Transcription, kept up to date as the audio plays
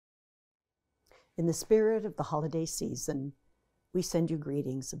In the spirit of the holiday season, we send you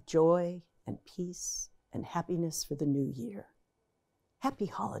greetings of joy and peace and happiness for the new year. Happy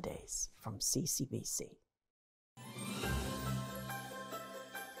holidays from CCBC.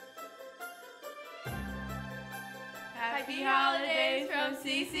 Happy holidays from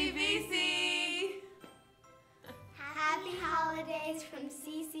CCBC! Happy holidays from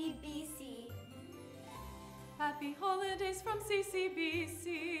CCBC. Happy holidays from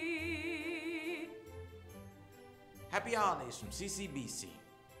CCBC! Happy holidays from CCBC.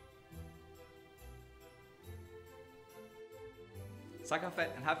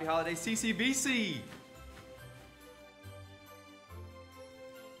 Sakafet and happy holidays, CCBC!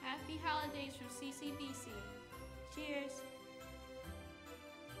 Happy holidays from CCBC. Cheers.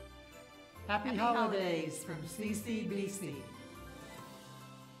 Happy holidays from CCBC.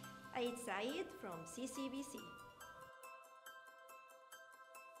 Eid Said from CCBC.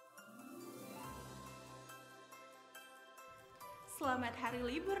 Selamat Hari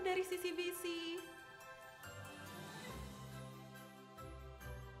Libur dari CCBC!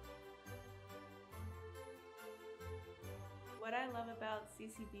 What I love about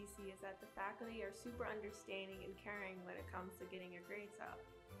CCBC is that the faculty are super understanding and caring when it comes to getting your grades up.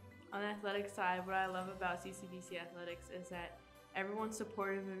 On the athletic side, what I love about CCBC athletics is that everyone's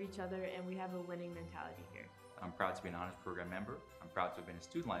supportive of each other and we have a winning mentality here. I'm proud to be an honors program member. I'm proud to have been a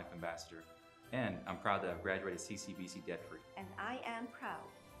student life ambassador. And I'm proud to have graduated CCBC debt-free. And I am proud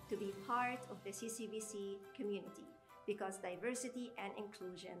to be part of the CCBC community because diversity and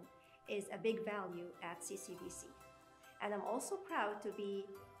inclusion is a big value at CCBC. And I'm also proud to be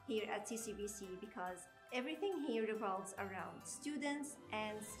here at CCBC because everything here revolves around students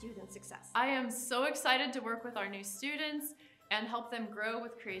and student success. I am so excited to work with our new students and help them grow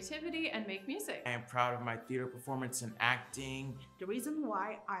with creativity and make music. I am proud of my theater performance and acting. The reason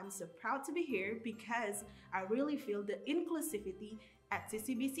why I'm so proud to be here because I really feel the inclusivity at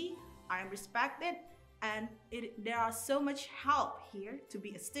CCBC. I am respected and there are so much help here to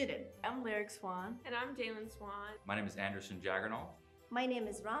be a student. I'm Lyric Swan. And I'm Jalen Swan. My name is Anderson Jaggernall. My name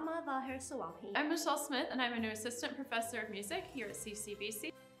is Rama Vaher Sawahi. I'm Michelle Smith and I'm a new assistant professor of music here at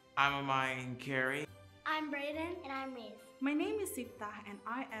CCBC. I'm Amayan Carey. I'm Brayden. And I'm Reese. My name is Sita and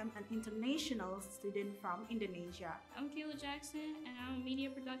I am an international student from Indonesia. I'm Kayla Jackson and I'm a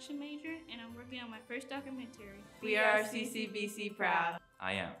media production major and I'm working on my first documentary. We are CCBC proud.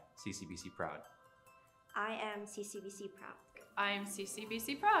 I am CCBC proud. I am CCBC proud. I am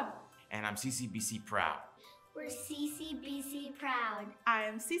CCBC proud. And I'm CCBC proud. We're CCBC proud. I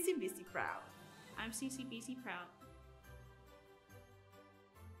am CCBC proud. I'm CCBC proud.